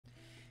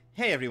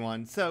Hey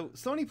everyone, so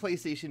Sony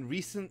PlayStation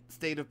recent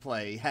State of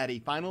Play had a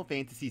Final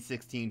Fantasy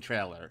XVI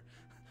trailer.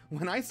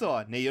 When I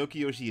saw Naoki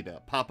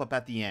Yoshida pop up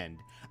at the end,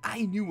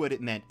 I knew what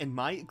it meant and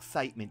my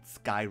excitement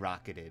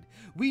skyrocketed.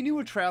 We knew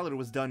a trailer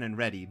was done and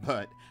ready,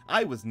 but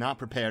I was not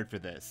prepared for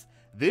this.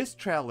 This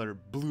trailer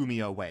blew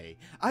me away.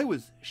 I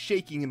was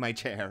shaking in my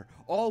chair,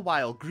 all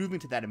while grooving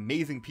to that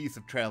amazing piece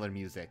of trailer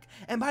music,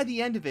 and by the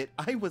end of it,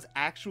 I was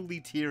actually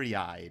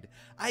teary-eyed.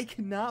 I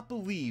cannot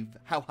believe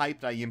how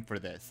hyped I am for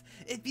this.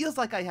 It feels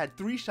like I had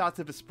 3 shots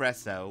of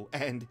espresso,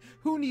 and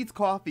who needs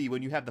coffee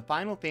when you have the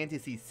Final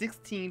Fantasy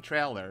XVI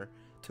trailer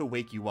to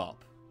wake you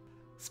up?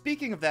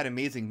 Speaking of that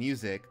amazing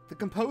music, the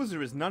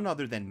composer is none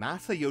other than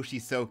Masayoshi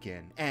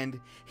Soken, and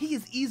he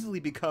is easily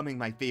becoming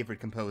my favorite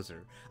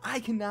composer. I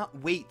cannot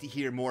wait to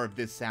hear more of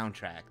this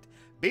soundtrack.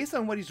 Based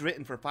on what he's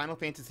written for Final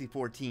Fantasy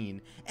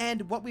XIV,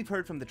 and what we've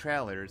heard from the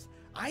trailers,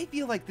 I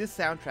feel like this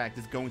soundtrack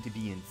is going to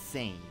be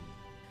insane.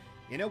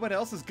 You know what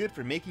else is good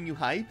for making you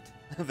hyped?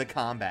 The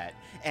combat.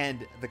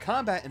 And the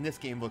combat in this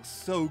game looks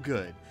so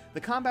good.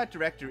 The combat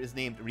director is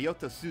named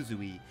Ryota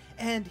Suzui,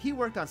 and he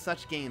worked on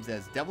such games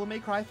as Devil May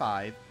Cry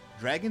 5,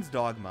 Dragon's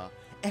Dogma,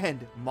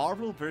 and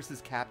Marvel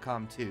vs.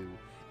 Capcom 2,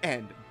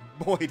 and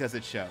boy does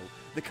it show.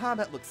 The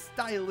combat looks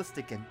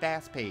stylistic and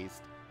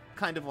fast-paced,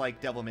 kind of like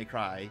Devil May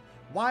Cry,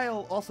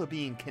 while also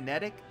being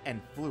kinetic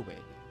and fluid.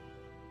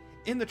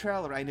 In the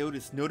trailer I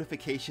noticed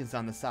notifications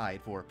on the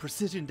side for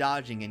precision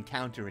dodging and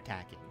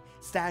counter-attacking,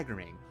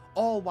 staggering,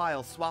 all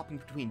while swapping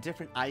between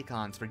different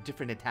icons for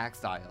different attack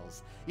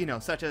styles,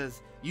 such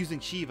as using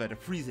Shiva to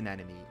freeze an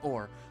enemy,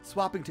 or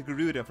swapping to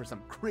Garuda for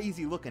some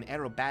crazy looking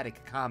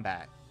aerobatic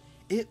combat.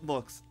 It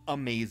looks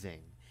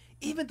amazing.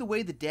 Even the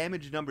way the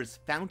damage numbers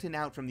fountain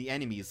out from the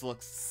enemies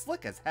looks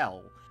slick as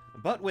hell.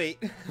 But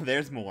wait,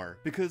 there's more,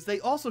 because they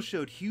also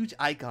showed huge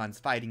icons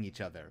fighting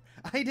each other.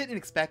 I didn't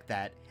expect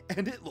that,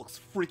 and it looks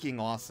freaking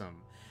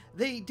awesome.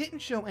 They didn't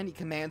show any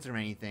commands or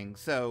anything,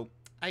 so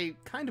I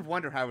kind of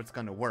wonder how it's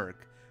gonna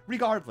work.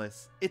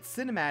 Regardless, it's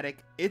cinematic,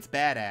 it's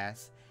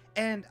badass,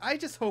 and I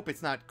just hope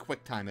it's not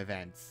QuickTime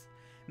events.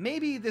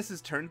 Maybe this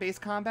is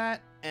turn-based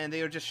combat, and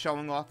they are just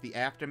showing off the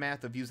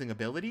aftermath of using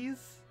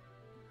abilities?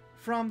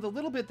 From the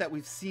little bit that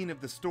we've seen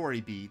of the story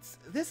beats,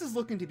 this is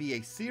looking to be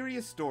a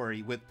serious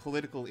story with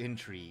political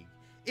intrigue.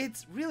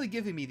 It's really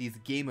giving me these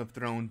Game of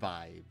Thrones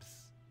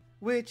vibes.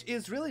 Which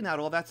is really not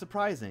all that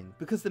surprising,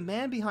 because the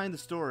man behind the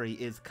story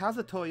is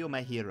Kazutoyo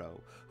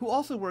Mahiro, who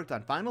also worked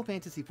on Final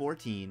Fantasy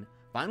XIV,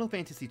 Final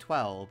Fantasy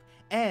XII,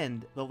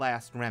 and The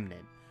Last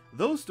Remnant.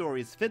 Those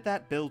stories fit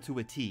that bill to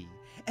a T,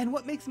 and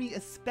what makes me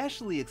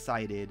especially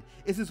excited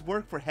is his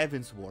work for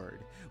Heavensward,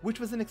 which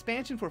was an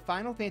expansion for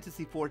Final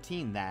Fantasy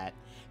XIV that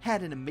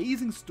had an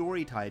amazing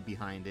story tied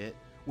behind it,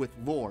 with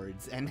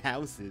lords and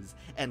houses,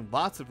 and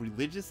lots of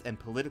religious and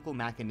political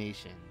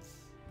machinations.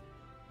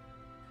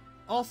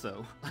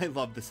 Also, I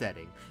love the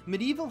setting.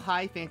 Medieval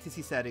high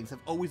fantasy settings have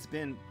always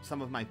been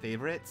some of my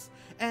favorites,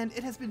 and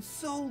it has been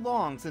so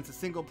long since a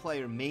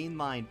single-player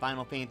mainline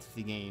Final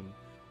Fantasy game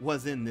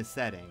was in this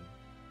setting.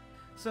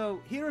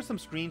 So here are some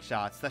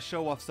screenshots that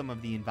show off some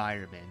of the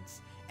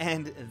environments,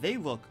 and they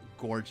look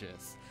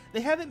gorgeous.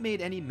 They haven't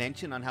made any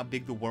mention on how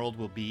big the world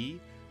will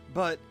be,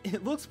 but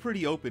it looks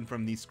pretty open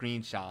from these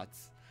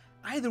screenshots.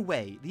 Either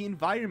way, the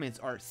environments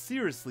are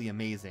seriously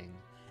amazing,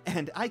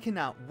 and I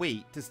cannot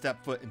wait to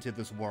step foot into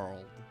this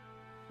world.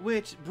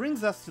 Which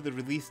brings us to the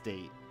release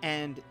date,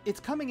 and it's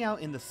coming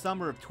out in the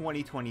summer of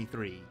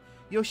 2023.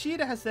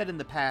 Yoshida has said in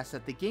the past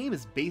that the game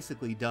is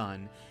basically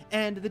done,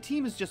 and the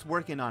team is just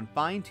working on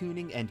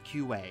fine-tuning and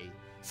QA.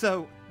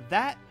 So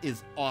that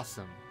is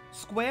awesome.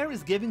 Square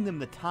is giving them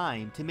the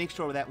time to make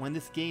sure that when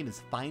this game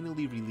is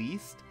finally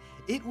released,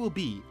 it will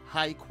be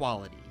high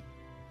quality.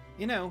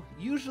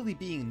 Usually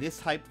being this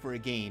hyped for a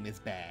game is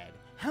bad.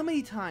 How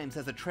many times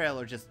has a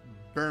trailer just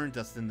burned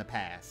us in the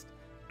past?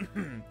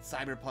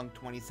 Cyberpunk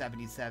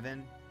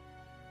 2077?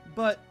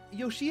 But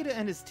Yoshida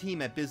and his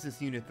team at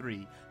Business Unit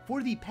 3,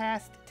 for the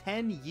past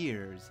 10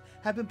 years,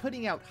 have been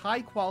putting out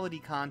high-quality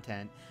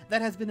content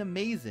that has been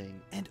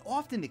amazing and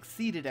often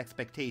exceeded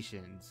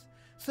expectations.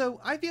 So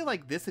I feel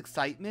like this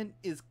excitement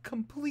is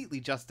completely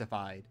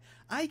justified.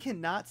 I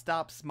cannot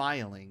stop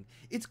smiling.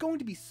 It's going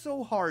to be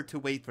so hard to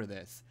wait for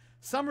this.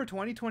 Summer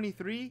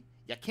 2023?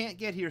 You can't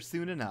get here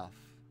soon enough.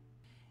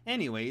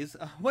 Anyways,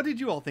 what did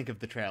you all think of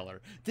the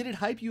trailer? Did it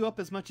hype you up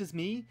as much as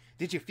me?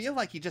 Did you feel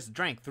like you just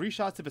drank 3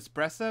 shots of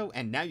espresso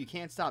and now you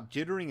can't stop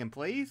jittering in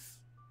place?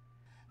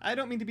 I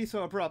don't mean to be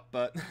so abrupt,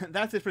 but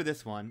that's it for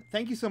this one.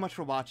 Thank you so much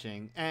for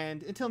watching,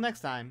 and until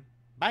next time,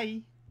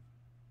 bye!